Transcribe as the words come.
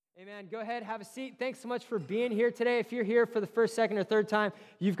Amen. Go ahead, have a seat. Thanks so much for being here today. If you're here for the first, second, or third time,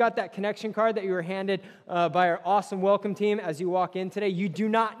 you've got that connection card that you were handed by our awesome welcome team as you walk in today. You do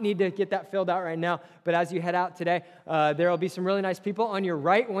not need to get that filled out right now, but as you head out today, there will be some really nice people on your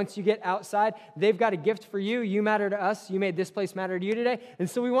right. Once you get outside, they've got a gift for you. You matter to us. You made this place matter to you today, and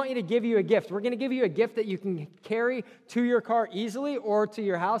so we want you to give you a gift. We're going to give you a gift that you can carry to your car easily or to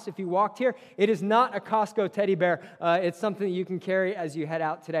your house if you walked here. It is not a Costco teddy bear. It's something that you can carry as you head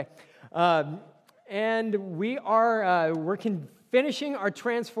out today. And we're finishing our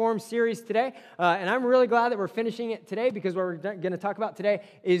Transform series today, and I'm really glad that we're finishing it today because what we're going to talk about today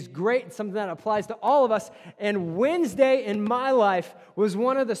is great. It's something that applies to all of us. And Wednesday in my life was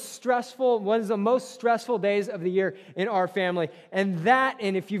one of the most stressful days of the year in our family. And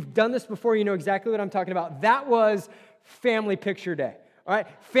if you've done this before, you know exactly what I'm talking about. That was Family Picture Day. All right,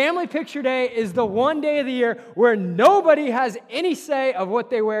 Family Picture Day is the one day of the year where nobody has any say of what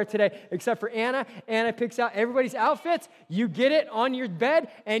they wear today except for Anna. Anna picks out everybody's outfits. You get it on your bed,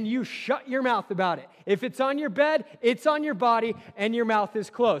 and you shut your mouth about it. If it's on your bed, it's on your body, and your mouth is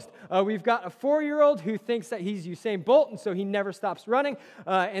closed. We've got a 4-year-old who thinks that he's Usain Bolt, and so he never stops running.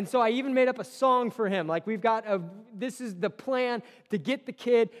 And so I even made up a song for him. Like this is the plan to get the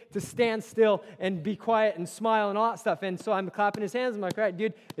kid to stand still and be quiet and smile and all that stuff. And so I'm clapping his hands. I'm like, all right,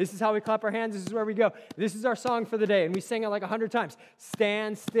 dude, this is how we clap our hands. This is where we go. This is our song for the day. And we sing it like 100 times.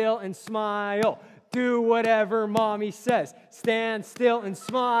 Stand still and smile. Do whatever mommy says. Stand still and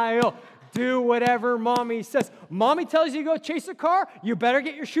smile. Do whatever mommy says. Mommy tells you to go chase a car, you better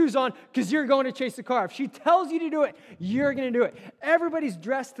get your shoes on because you're going to chase a car. If she tells you to do it, you're going to do it. Everybody's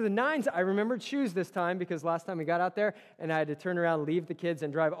dressed to the nines. I remembered shoes this time because last time we got out there and I had to turn around, leave the kids,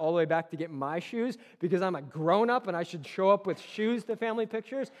 and drive all the way back to get my shoes because I'm a grown-up and I should show up with shoes to family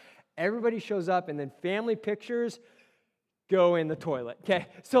pictures. Everybody shows up, and then family pictures go in the toilet, okay?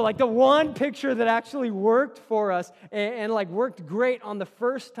 So like the one picture that actually worked for us and like worked great on the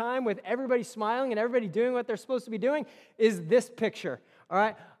first time with everybody smiling and everybody doing what they're supposed to be doing is this picture, all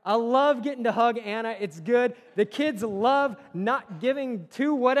right? I love getting to hug Anna. It's good. The kids love not giving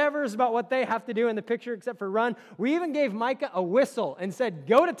two whatevers about what they have to do in the picture except for run. We even gave Micah a whistle and said,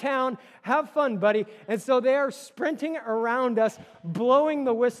 go to town, have fun, buddy. And so they are sprinting around us, blowing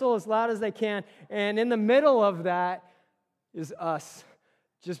the whistle as loud as they can. And in the middle of that is us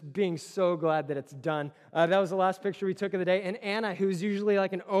just being so glad that it's done. That was the last picture we took of the day. And Anna, who's usually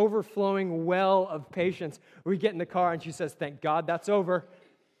like an overflowing well of patience, we get in the car and she says, thank God that's over.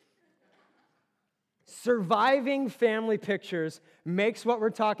 Surviving family pictures makes what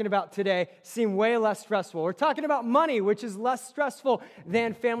we're talking about today seem way less stressful. We're talking about money, which is less stressful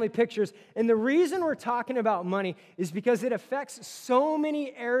than family pictures. And the reason we're talking about money is because it affects so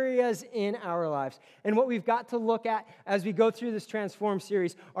many areas in our lives. And what we've got to look at as we go through this Transform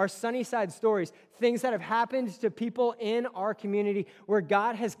series are sunny side stories, things that have happened to people in our community where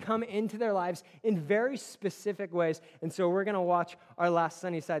God has come into their lives in very specific ways. And so we're going to watch our last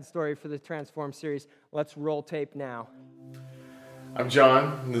sunny side story for the Transform series. Let's roll tape now. I'm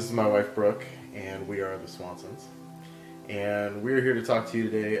John, and this is my wife Brooke, and we are the Swansons. And we're here to talk to you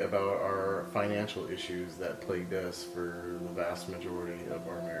today about our financial issues that plagued us for the vast majority of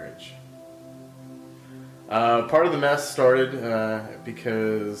our marriage. Part of the mess started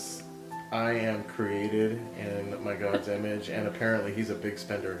because I am created in my God's image, and apparently he's a big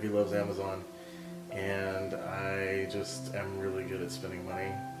spender. He loves Amazon, and I just am really good at spending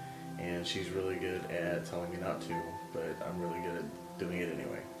money. And she's really good at telling me not to, but I'm really good at doing it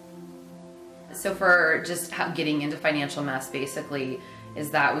anyway. So for just getting into financial mess, basically, is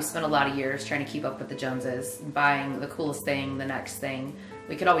that we spent a lot of years trying to keep up with the Joneses, buying the coolest thing, the next thing.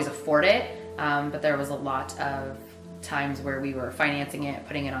 We could always afford it, but there was a lot of times where we were financing it,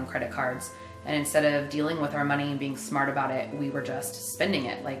 putting it on credit cards, and instead of dealing with our money and being smart about it, we were just spending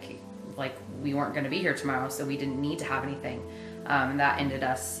it like we weren't going to be here tomorrow, so we didn't need to have anything. That ended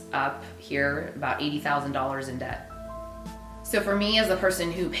us up here about $80,000 in debt. So for me, as the person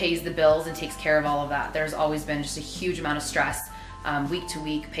who pays the bills and takes care of all of that, there's always been just a huge amount of stress, week to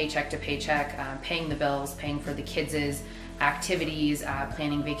week, paycheck to paycheck, paying the bills, paying for the kids' activities,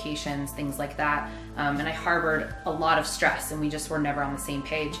 planning vacations, things like that. And I harbored a lot of stress, and we just were never on the same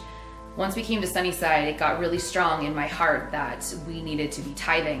page. Once we came to Sunnyside, it got really strong in my heart that we needed to be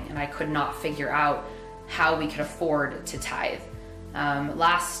tithing, and I could not figure out how we could afford to tithe.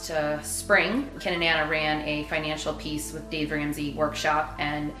 Last spring, Ken and Anna ran a financial piece with Dave Ramsey workshop,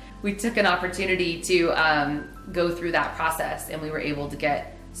 and we took an opportunity to go through that process, and we were able to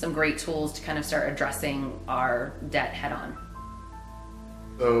get some great tools to kind of start addressing our debt head on.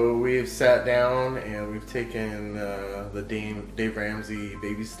 So we've sat down and we've taken the Dave Ramsey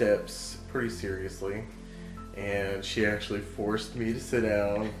baby steps pretty seriously. And she actually forced me to sit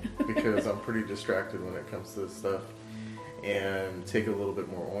down because I'm pretty distracted when it comes to this stuff, and take a little bit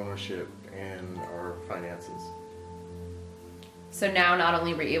more ownership in our finances. So now not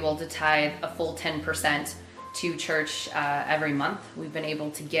only we're able to tithe a full 10% to church every month, we've been able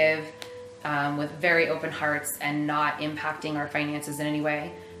to give with very open hearts and not impacting our finances in any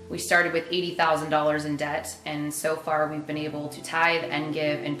way. We started with $80,000 in debt, and so far we've been able to tithe and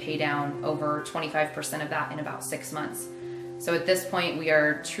give and pay down over 25% of that in about 6 months. So at this point, we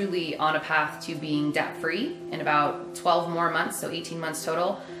are truly on a path to being debt-free in about 12 more months, so 18 months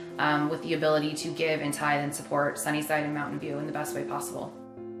total, with the ability to give and tithe and support Sunnyside and Mountain View in the best way possible.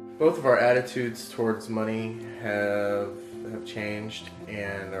 Both of our attitudes towards money have changed,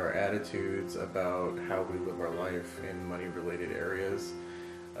 and our attitudes about how we live our life in money-related areas.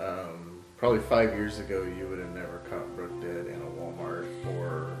 Probably 5 years ago, you would have never caught Brooke dead in a Walmart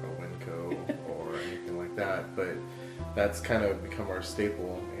or a Winco or anything like that, but that's kind of become our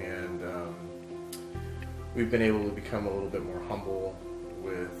staple, and we've been able to become a little bit more humble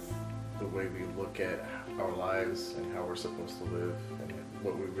with the way we look at our lives and how we're supposed to live and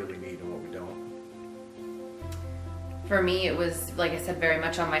what we really need and what we don't. For me, it was, like I said, very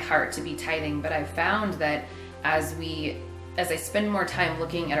much on my heart to be tithing, but I've found that as I spend more time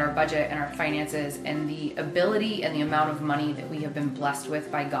looking at our budget and our finances and the ability and the amount of money that we have been blessed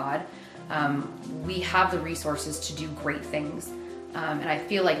with by God, we have the resources to do great things. And I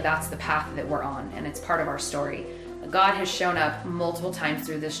feel like that's the path that we're on, and it's part of our story. God has shown up multiple times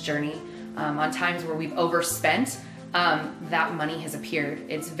through this journey, on times where we've overspent, that money has appeared.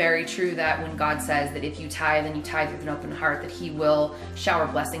 It's very true that when God says that if you tithe and you tithe with an open heart, that He will shower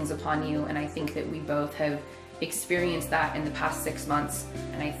blessings upon you. And I think that we both have experienced that in the past 6 months,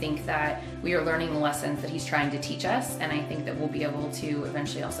 and I think that we are learning the lessons that He's trying to teach us, and I think that we'll be able to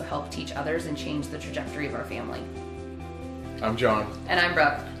eventually also help teach others and change the trajectory of our family. I'm John. And I'm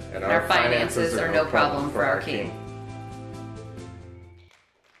Brooke. And our finances are no problem for our King.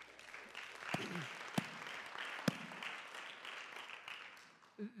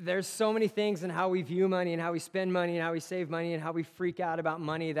 There's so many things in how we view money and how we spend money and how we save money and how we freak out about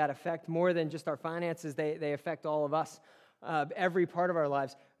money that affect more than just our finances. They affect all of us, every part of our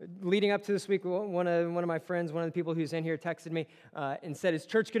lives. Leading up to this week, one of my friends, one of the people who's in here, texted me and said, "Is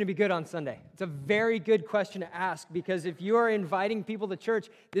church going to be good on Sunday?" It's a very good question to ask, because if you are inviting people to church,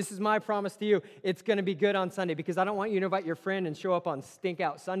 this is my promise to you: it's going to be good on Sunday, because I don't want you to invite your friend and show up on Stink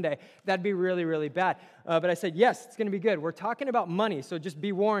Out Sunday. That'd be really, really bad. But I said, yes, it's going to be good. We're talking about money, so just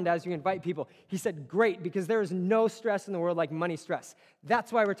be warned as you invite people. He said, great, because there is no stress in the world like money stress.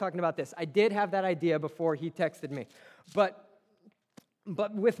 That's why we're talking about this. I did have that idea before he texted me. But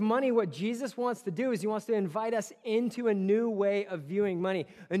with money, what Jesus wants to do is He wants to invite us into a new way of viewing money,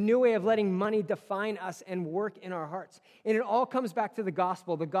 a new way of letting money define us and work in our hearts. And it all comes back to the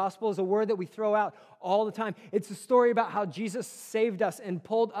gospel. The gospel is a word that we throw out all the time. It's a story about how Jesus saved us and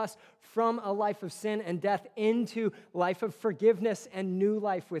pulled us from a life of sin and death into life of forgiveness and new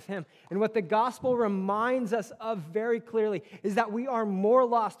life with Him. And what the gospel reminds us of very clearly is that we are more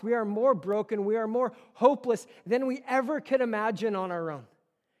lost, we are more broken, we are more hopeless than we ever could imagine on our own.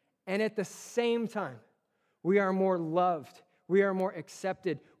 And at the same time, we are more loved, we are more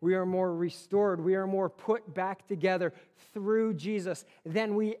accepted, we are more restored, we are more put back together through Jesus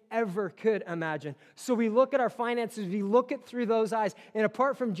than we ever could imagine. So we look at our finances, we look at through those eyes, and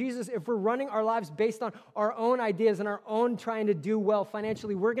apart from Jesus, if we're running our lives based on our own ideas and our own trying to do well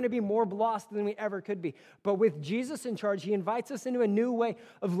financially, we're going to be more lost than we ever could be. But with Jesus in charge, He invites us into a new way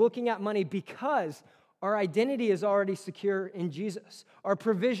of looking at money, because our identity is already secure in Jesus. Our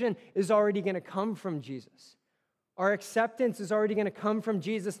provision is already going to come from Jesus. Our acceptance is already going to come from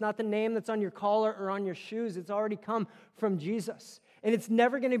Jesus, not the name that's on your collar or on your shoes. It's already come from Jesus. And it's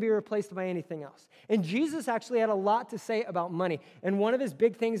never going to be replaced by anything else. And Jesus actually had a lot to say about money. And one of His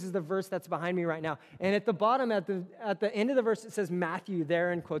big things is the verse that's behind me right now. And at the bottom, at the end of the verse, it says Matthew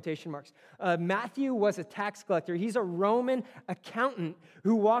there in quotation marks. Matthew was a tax collector. He's a Roman accountant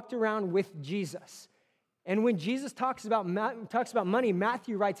who walked around with Jesus. And when Jesus talks about money,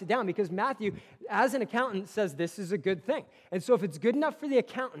 Matthew writes it down, because Matthew, as an accountant, says this is a good thing. And so if it's good enough for the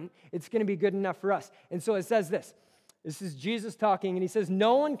accountant, it's going to be good enough for us. And so it says this. This is Jesus talking, and He says,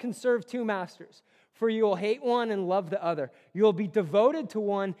 "No one can serve two masters, for you will hate one and love the other. You will be devoted to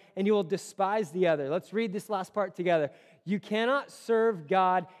one, and you will despise the other." Let's read this last part together. "You cannot serve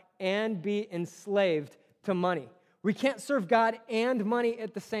God and be enslaved to money." We can't serve God and money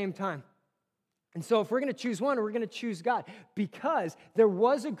at the same time. And so if we're going to choose one, we're going to choose God, because there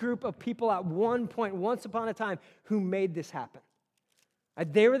was a group of people at one point, once upon a time, who made this happen.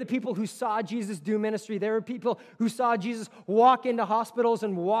 They were the people who saw Jesus do ministry. They were people who saw Jesus walk into hospitals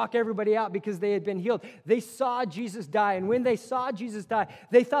and walk everybody out because they had been healed. They saw Jesus die. And when they saw Jesus die,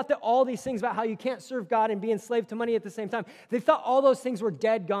 they thought that all these things about how you can't serve God and be enslaved to money at the same time, they thought all those things were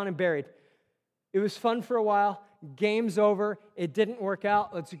dead, gone, and buried. It was fun for a while. Game's over. It didn't work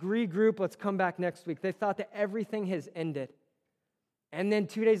out. Let's regroup. Let's come back next week. They thought that everything has ended. And then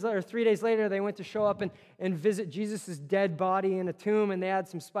 2 days later, 3 days later, they went to show up and visit Jesus' dead body in a tomb, and they had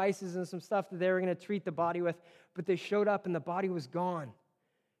some spices and some stuff that they were going to treat the body with, but they showed up and the body was gone.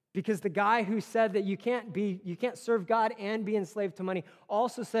 Because the guy who said that you can't serve God and be enslaved to money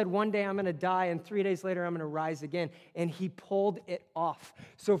also said, one day I'm going to die, and 3 days later I'm going to rise again. And he pulled it off.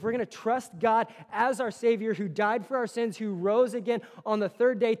 So if we're going to trust God as our Savior, who died for our sins, who rose again on the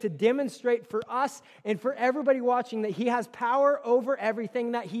third day to demonstrate for us and for everybody watching that he has power over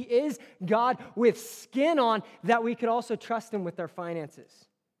everything, that he is God with skin on, that we could also trust him with our finances.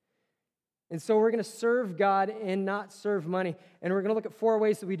 And so we're going to serve God and not serve money. And we're going to look at 4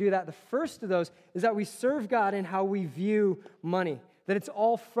 ways that we do that. The first of those is that we serve God in how we view money, that it's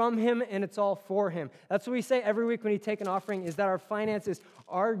all from him and it's all for him. That's what we say every week when we take an offering, is that our finances,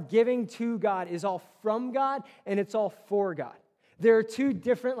 our giving to God, is all from God and it's all for God. There are 2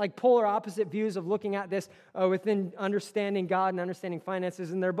 different, polar opposite views of looking at this within understanding God and understanding finances,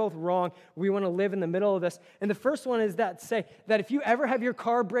 and they're both wrong. We want to live in the middle of this. And the first one is that say that if you ever have your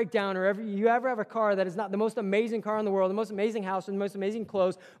car break down, or you ever have a car that is not the most amazing car in the world, the most amazing house, and the most amazing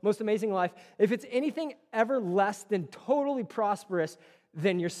clothes, most amazing life, if it's anything ever less than totally prosperous,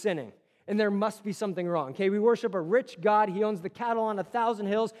 then you're sinning. And there must be something wrong. Okay, we worship a rich God. He owns the cattle on 1,000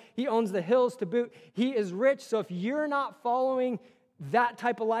 hills. He owns the hills to boot. He is rich. So if you're not following that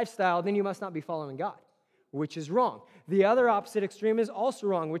type of lifestyle, then you must not be following God, which is wrong. The other opposite extreme is also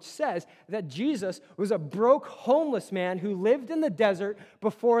wrong, which says that Jesus was a broke, homeless man who lived in the desert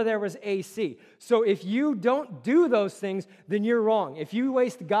before there was AC. So if you don't do those things, then you're wrong. If you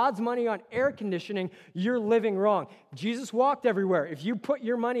waste God's money on air conditioning, you're living wrong. Jesus walked everywhere. If you put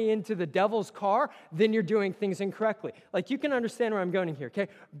your money into the devil's car, then you're doing things incorrectly. You can understand where I'm going here, okay?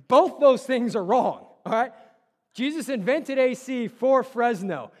 Both those things are wrong, all right? Jesus invented AC for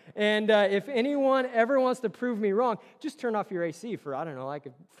Fresno. And if anyone ever wants to prove me wrong, just turn off your AC for,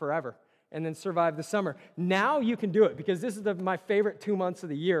 forever, and then survive the summer. Now you can do it, because this is my favorite 2 months of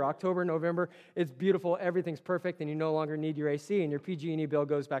the year, October, November. It's beautiful. Everything's perfect, and you no longer need your AC, and your PG&E bill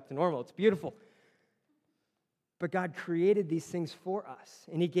goes back to normal. It's beautiful. But God created these things for us,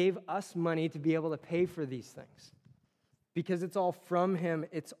 and he gave us money to be able to pay for these things, because it's all from him.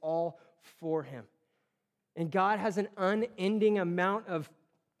 It's all for him. And God has an unending amount of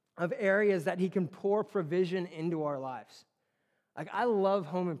areas that he can pour provision into our lives. I love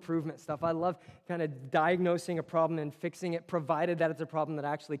home improvement stuff. I love kind of diagnosing a problem and fixing it, provided that it's a problem that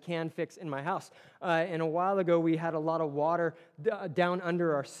I actually can fix in my house. And a while ago, we had a lot of water down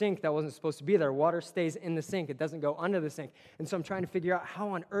under our sink that wasn't supposed to be there. Water stays in the sink. It doesn't go under the sink. And so I'm trying to figure out, how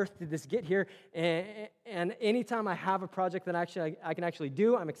on earth did this get here? And anytime I have a project that I can actually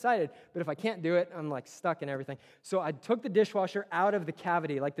do, I'm excited. But if I can't do it, I'm stuck in everything. So I took the dishwasher out of the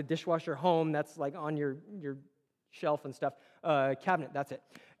cavity, the dishwasher home that's on your shelf and stuff, cabinet, that's it.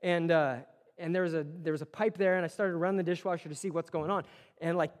 And there was a pipe there, and I started to run the dishwasher to see what's going on.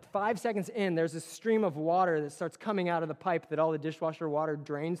 And 5 seconds in, there's a stream of water that starts coming out of the pipe that all the dishwasher water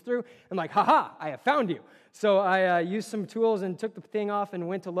drains through. I'm like, ha, I have found you. So I used some tools and took the thing off and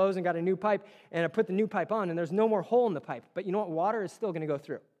went to Lowe's and got a new pipe, and I put the new pipe on, and there's no more hole in the pipe. But you know what? Water is still going to go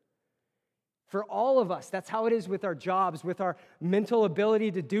through. For all of us, that's how it is with our jobs, with our mental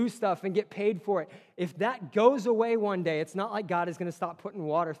ability to do stuff and get paid for it. If that goes away one day, it's not like God is going to stop putting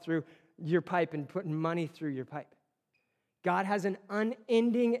water through your pipe and putting money through your pipe. God has an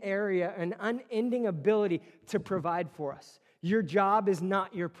unending area, an unending ability to provide for us. Your job is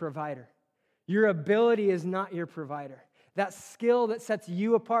not your provider. Your ability is not your provider. That skill that sets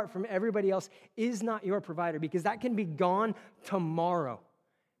you apart from everybody else is not your provider, because that can be gone tomorrow.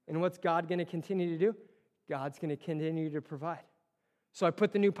 And what's God going to continue to do? God's going to continue to provide. So I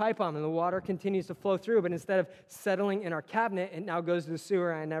put the new pipe on, and the water continues to flow through, but instead of settling in our cabinet, it now goes to the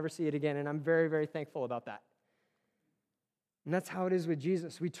sewer, and I never see it again, and I'm very, very thankful about that. And that's how it is with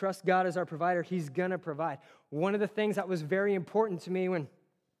Jesus. We trust God as our provider. He's going to provide. One of the things that was very important to me when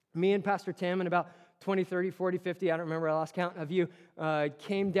me and Pastor Tim and about 20, 30, 40, 50, I don't remember, I lost count of you,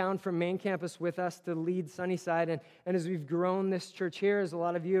 came down from main campus with us to lead Sunnyside. And as we've grown this church here, as a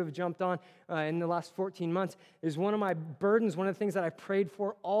lot of you have jumped on in the last 14 months, is one of my burdens, one of the things that I prayed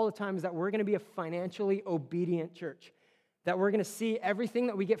for all the time is that we're going to be a financially obedient church. That we're going to see everything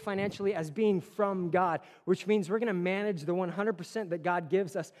that we get financially as being from God, which means we're going to manage the 100% that God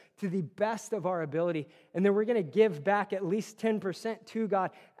gives us to the best of our ability. And then we're going to give back at least 10% to God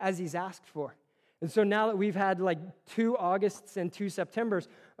as He's asked for. And so now that we've had like 2 Augusts and 2 Septembers,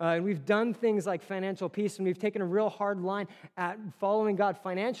 and we've done things like financial peace, and we've taken a real hard line at following God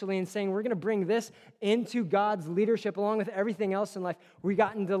financially and saying we're going to bring this into God's leadership along with everything else in life, we've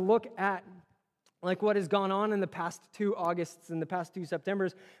gotten to look at like what has gone on in the past 2 Augusts and the past 2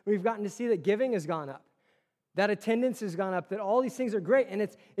 Septembers. We've gotten to see that giving has gone up, that attendance has gone up, that all these things are great. And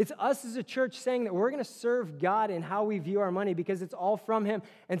it's us as a church saying that we're going to serve God in how we view our money because it's all from Him,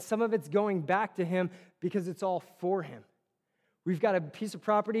 and some of it's going back to Him because it's all for Him. We've got a piece of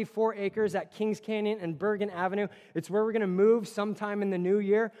property, 4 acres at Kings Canyon and Bergen Avenue. It's where we're going to move sometime in the new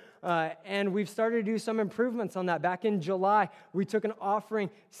year, and we've started to do some improvements on that. Back in July, we took an offering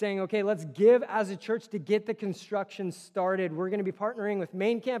saying, okay, let's give as a church to get the construction started. We're going to be partnering with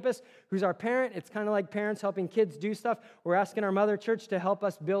Main Campus, who's our parent. It's kind of like parents helping kids do stuff. We're asking our mother church to help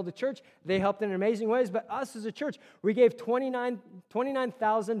us build a church. They helped in amazing ways, but us as a church, we gave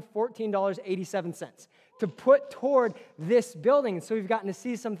 $29,014.87 to put toward this building. And so we've gotten to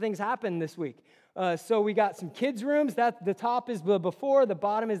see some things happen this week. So we got some kids' rooms. That the top is the before, the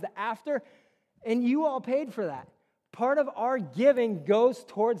bottom is the after. And you all paid for that. Part of our giving goes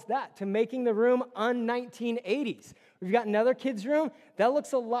towards that, to making the room un-1980s. We've got another kids' room. That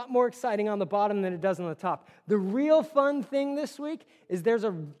looks a lot more exciting on the bottom than it does on the top. The real fun thing this week is there's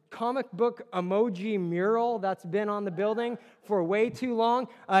a comic book emoji mural that's been on the building for way too long.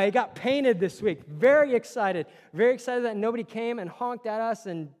 It got painted this week. Very excited. Very excited that nobody came and honked at us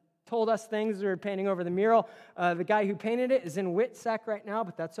and told us things we were painting over the mural. The guy who painted it is in WITSEC right now,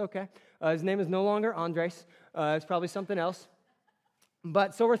 but that's okay. His name is no longer Andres. It's probably something else.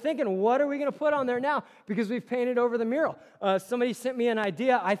 But so we're thinking, what are we going to put on there now? Because we've painted over the mural. Somebody sent me an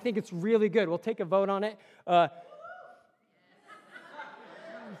idea. I think it's really good. We'll take a vote on it.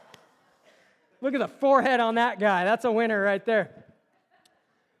 Look at the forehead on that guy. That's a winner right there.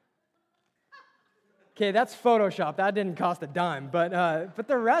 Okay, that's Photoshop. That didn't cost a dime. But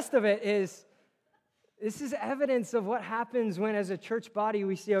the rest of it is, this is evidence of what happens when as a church body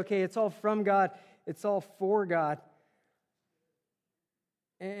we see, okay, it's all from God. It's all for God.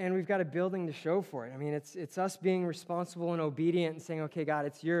 And we've got a building to show for it. I mean, it's us being responsible and obedient and saying, okay, God,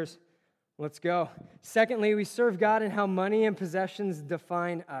 it's yours. Let's go. Secondly, we serve God in how money and possessions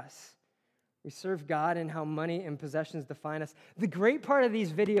define us. We serve God in how money and possessions define us. The great part of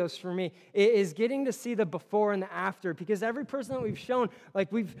these videos for me is getting to see the before and the after, because every person that we've shown,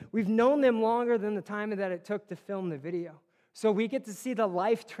 like we've known them longer than the time that it took to film the video. So we get to see the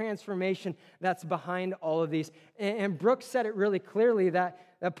life transformation that's behind all of these. And Brooke said it really clearly that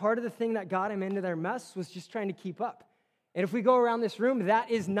part of the thing that got him into their mess was just trying to keep up. And if we go around this room, that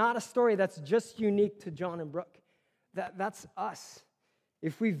is not a story that's just unique to John and Brooke. That's us.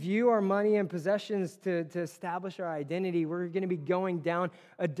 If we view our money and possessions to establish our identity, we're going to be going down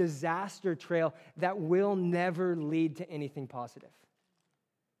a disaster trail that will never lead to anything positive.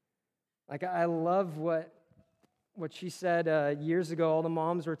 Like, I love what she said years ago. All the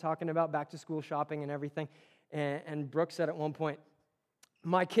moms were talking about back-to-school shopping and everything. And Brooke said at one point,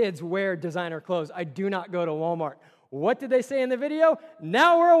 my kids wear designer clothes. I do not go to Walmart. What did they say in the video?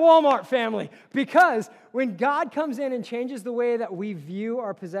 Now we're a Walmart family. Because when God comes in and changes the way that we view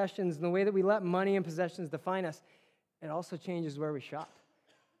our possessions and the way that we let money and possessions define us, it also changes where we shop.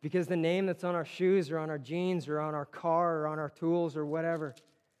 Because the name that's on our shoes or on our jeans or on our car or on our tools or whatever,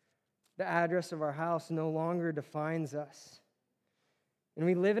 the address of our house no longer defines us. And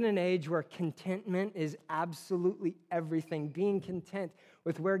we live in an age where contentment is absolutely everything. Being content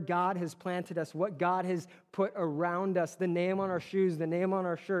with where God has planted us, what God has put around us, the name on our shoes, the name on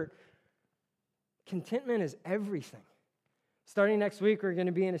our shirt. Contentment is everything. Starting next week, we're going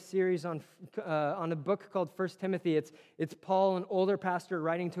to be in a series on a book called 1 Timothy. It's Paul, an older pastor,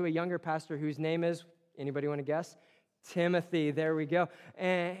 writing to a younger pastor whose name is, anybody want to guess? Timothy. There we go.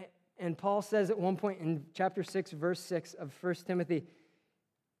 And Paul says at one point in chapter 6, verse 6 of 1 Timothy,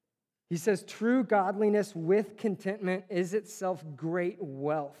 he says, true godliness with contentment is itself great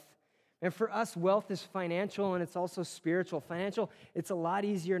wealth. And for us, wealth is financial and it's also spiritual. Financial, it's a lot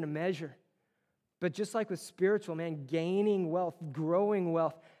easier to measure. But just like with spiritual, man, gaining wealth, growing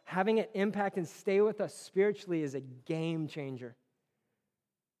wealth, having it impact and stay with us spiritually is a game changer.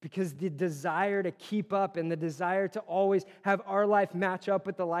 Because the desire to keep up and the desire to always have our life match up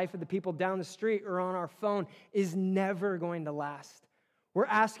with the life of the people down the street or on our phone is never going to last. We're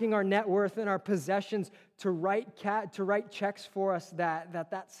asking our net worth and our possessions to write checks for us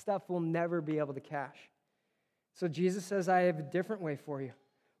that stuff will never be able to cash. So Jesus says, I have a different way for you.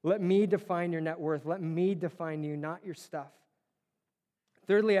 Let me define your net worth. Let me define you, not your stuff.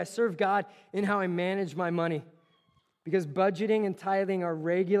 Thirdly, I serve God in how I manage my money, because budgeting and tithing are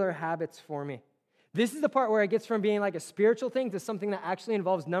regular habits for me. This is the part where it gets from being like a spiritual thing to something that actually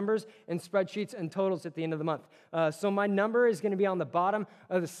involves numbers and spreadsheets and totals at the end of the month. So my number is going to be on the bottom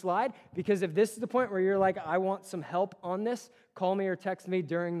of the slide, because if this is the point where you're like, I want some help on this, call me or text me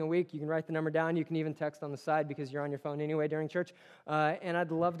during the week. You can write the number down. You can even text on the side because you're on your phone anyway during church. And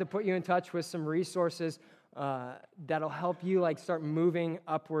I'd love to put you in touch with some resources that'll help you like start moving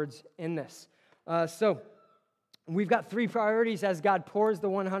upwards in this. So we've got 3 priorities as God pours the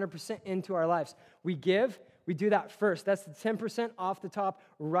 100% into our lives. We give, we do that first. That's the 10% off the top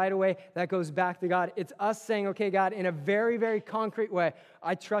right away. That goes back to God. It's us saying, okay, God, in a very, very concrete way,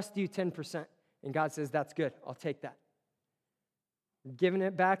 I trust you 10%. And God says, that's good. I'll take that. Giving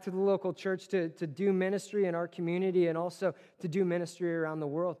it back to the local church to do ministry in our community and also to do ministry around the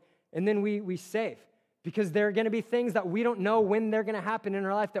world. And then we save. Because there are going to be things that we don't know when they're going to happen in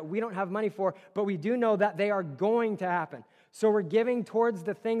our life that we don't have money for, but we do know that they are going to happen. So we're giving towards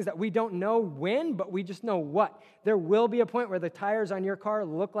the things that we don't know when, but we just know what. There will be a point where the tires on your car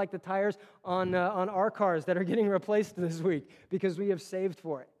look like the tires on our cars that are getting replaced this week because we have saved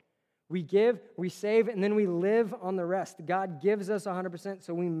for it. We give, we save, and then we live on the rest. God gives us 100%,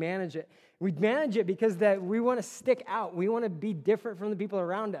 so we manage it. We manage it because that we want to stick out. We want to be different from the people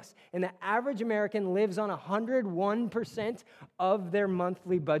around us. And the average American lives on 101% of their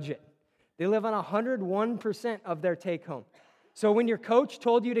monthly budget. They live on 101% of their take-home. So when your coach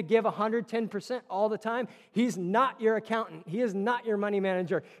told you to give 110% all the time, he's not your accountant. He is not your money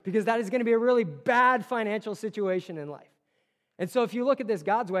manager, because that is going to be a really bad financial situation in life. And so if you look at this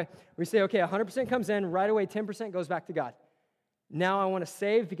God's way, we say, okay, 100% comes in, right away 10% goes back to God. Now I want to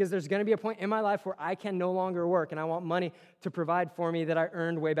save, because there's going to be a point in my life where I can no longer work, and I want money to provide for me that I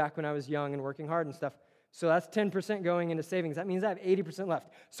earned way back when I was young and working hard and stuff. So that's 10% going into savings. That means I have 80% left.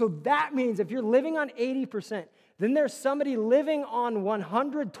 So that means if you're living on 80%, then there's somebody living on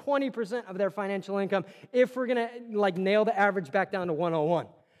 120% of their financial income if we're going to like nail the average back down to 101.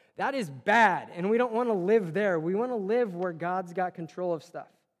 That is bad, and we don't want to live there. We want to live where God's got control of stuff.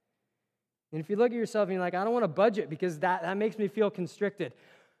 And if you look at yourself and you're like, I don't want to budget because that makes me feel constricted.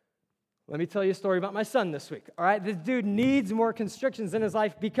 Let me tell you a story about my son this week. All right, this dude needs more constrictions in his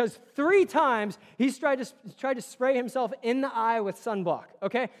life because 3 times he's tried to spray himself in the eye with sunblock.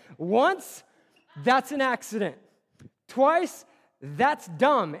 Okay, once, that's an accident. Twice, that's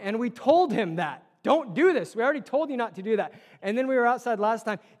dumb, and we told him that. Don't do this. We already told you not to do that. And then we were outside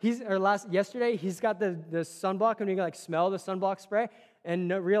yesterday, he's got the sunblock, and we can like smell the sunblock spray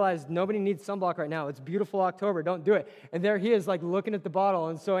and realize nobody needs sunblock right now. It's beautiful October. Don't do it. And there he is like looking at the bottle.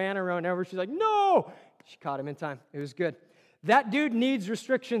 And so Anna ran over. She's like, no. She caught him in time. It was good. That dude needs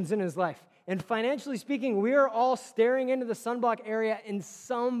restrictions in his life. And financially speaking, we are all staring into the sunblock area in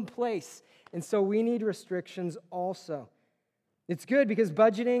some place. And so we need restrictions also. It's good because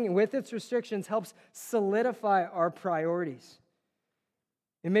budgeting with its restrictions helps solidify our priorities.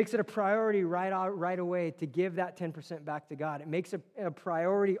 It makes it a priority right away to give that 10% back to God. It makes it a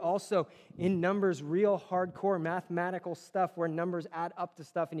priority also in numbers, real hardcore mathematical stuff where numbers add up to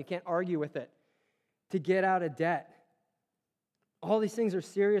stuff and you can't argue with it, to get out of debt. All these things are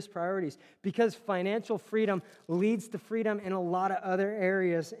serious priorities because financial freedom leads to freedom in a lot of other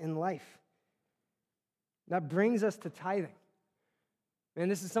areas in life. That brings us to tithing. And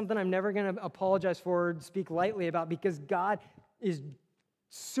this is something I'm never going to apologize for or speak lightly about because God is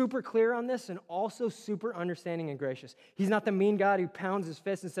super clear on this and also super understanding and gracious. He's not the mean God who pounds his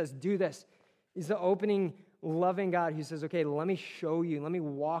fist and says, do this. He's the opening, loving God who says, okay, let me show you, let me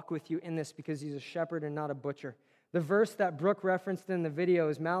walk with you in this because he's a shepherd and not a butcher. The verse that Brooke referenced in the video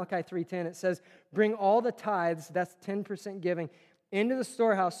is Malachi 3:10. It says, bring all the tithes, that's 10% giving, into the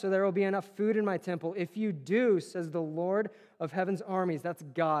storehouse so there will be enough food in my temple. If you do, says the Lord of heaven's armies, that's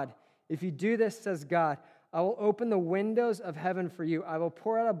God. If you do this, says God, I will open the windows of heaven for you. I will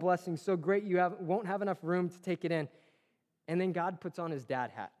pour out a blessing so great you won't have enough room to take it in. And then God puts on his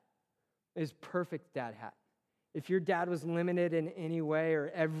dad hat, his perfect dad hat. If your dad was limited in any way or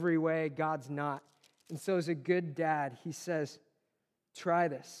every way, God's not. And so as a good dad, he says, try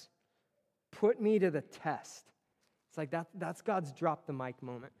this. Put me to the test. It's like that's God's drop the mic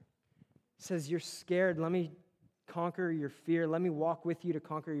moment. He says, you're scared. Let me conquer your fear. Let me walk with you to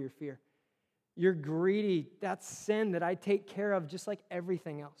conquer your fear. You're greedy. That's sin that I take care of just like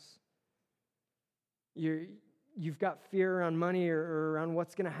everything else. You've got fear around money or around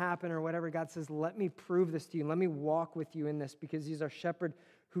what's going to happen or whatever. God says, let me prove this to you. Let me walk with you in this because he's our shepherd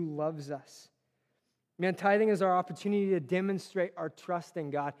who loves us. Man, tithing is our opportunity to demonstrate our trust in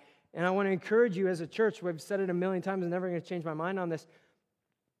God. And I want to encourage you as a church, we've said it a million times, I'm never going to change my mind on this,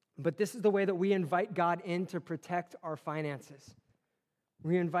 but this is the way that we invite God in to protect our finances.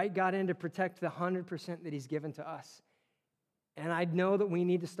 We invite God in to protect the 100% that he's given to us. And I know that we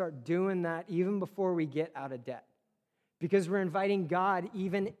need to start doing that even before we get out of debt. Because we're inviting God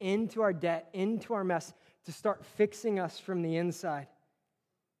even into our debt, into our mess, to start fixing us from the inside.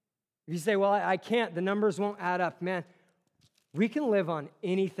 If you say, well, I can't, the numbers won't add up, man, we can live on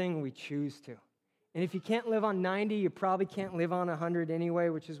anything we choose to. And if you can't live on 90, you probably can't live on 100 anyway,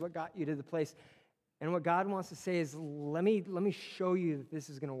 which is what got you to the place. And what God wants to say is, let me show you that this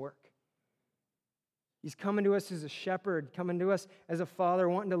is going to work. He's coming to us as a shepherd, coming to us as a father,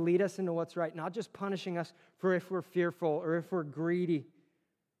 wanting to lead us into what's right, not just punishing us for if we're fearful or if we're greedy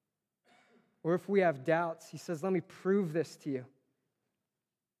or if we have doubts. He says, let me prove this to you.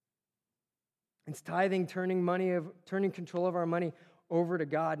 It's tithing, turning control of our money over to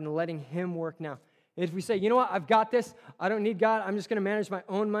God and letting him work now. If we say, you know what, I've got this, I don't need God, I'm just going to manage my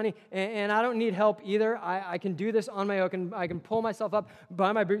own money, and I don't need help either, I can do this on my own, I can pull myself up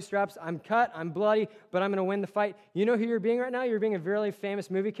by my bootstraps, I'm cut, I'm bloody, but I'm going to win the fight. You know who you're being right now? You're being a really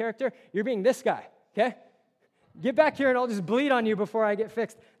famous movie character. You're being this guy, okay? Get back here and I'll just bleed on you before I get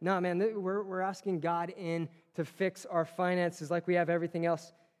fixed. No, man, we're asking God in to fix our finances like we have everything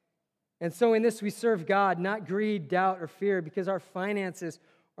else. And so in this we serve God, not greed, doubt, or fear, because our finances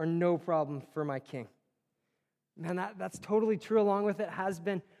are no problem for my King. Man, that's totally true. Along with it has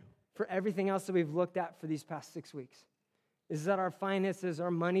been for everything else that we've looked at for these past 6 weeks, is that our finances, our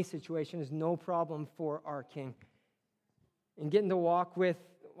money situation is no problem for our King. And getting to walk with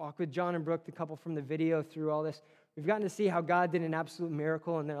John and Brooke, the couple from the video, through all this, we've gotten to see how God did an absolute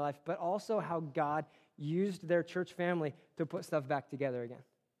miracle in their life, but also how God used their church family to put stuff back together again.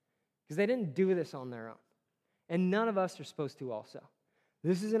 Because they didn't do this on their own. And none of us are supposed to also.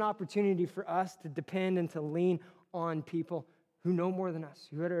 This is an opportunity for us to depend and to lean on people who know more than us,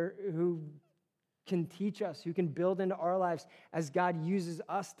 who can teach us, who can build into our lives as God uses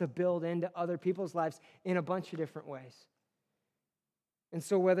us to build into other people's lives in a bunch of different ways. And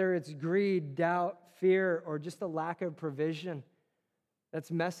so whether it's greed, doubt, fear, or just a lack of provision that's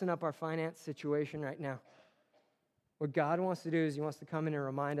messing up our finance situation right now, what God wants to do is he wants to come in and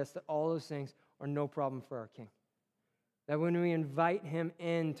remind us that all those things are no problem for our King. That when we invite him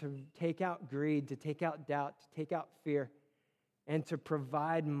in to take out greed, to take out doubt, to take out fear, and to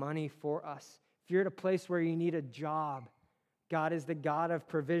provide money for us. If you're at a place where you need a job, God is the God of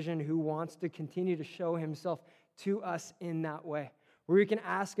provision who wants to continue to show himself to us in that way. Where we can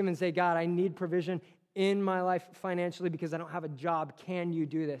ask him and say, God, I need provision in my life financially because I don't have a job. Can you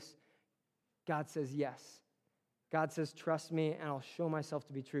do this? God says yes. God says, trust me and I'll show myself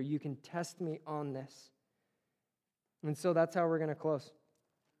to be true. You can test me on this. And so that's how we're going to close.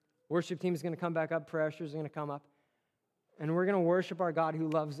 Worship team is going to come back up. Prayer ushers are going to come up. And we're going to worship our God who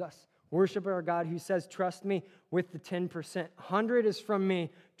loves us. Worship our God who says, trust me with the 10%. 100 is from me.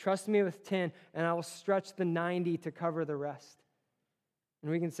 Trust me with 10, and I will stretch the 90 to cover the rest.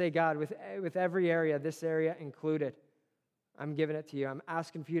 And we can say, God, with every area, this area included, I'm giving it to you. I'm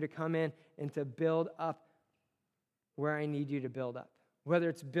asking for you to come in and to build up where I need you to build up. Whether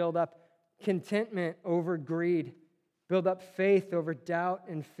it's build up contentment over greed, build up faith over doubt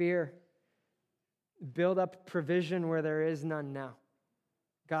and fear, build up provision where there is none now.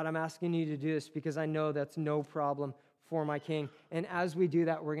 God, I'm asking you to do this because I know that's no problem for my King. And as we do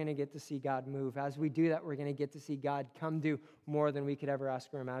that, we're going to get to see God move. As we do that, we're going to get to see God come do more than we could ever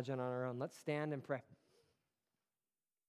ask or imagine on our own. Let's stand and pray.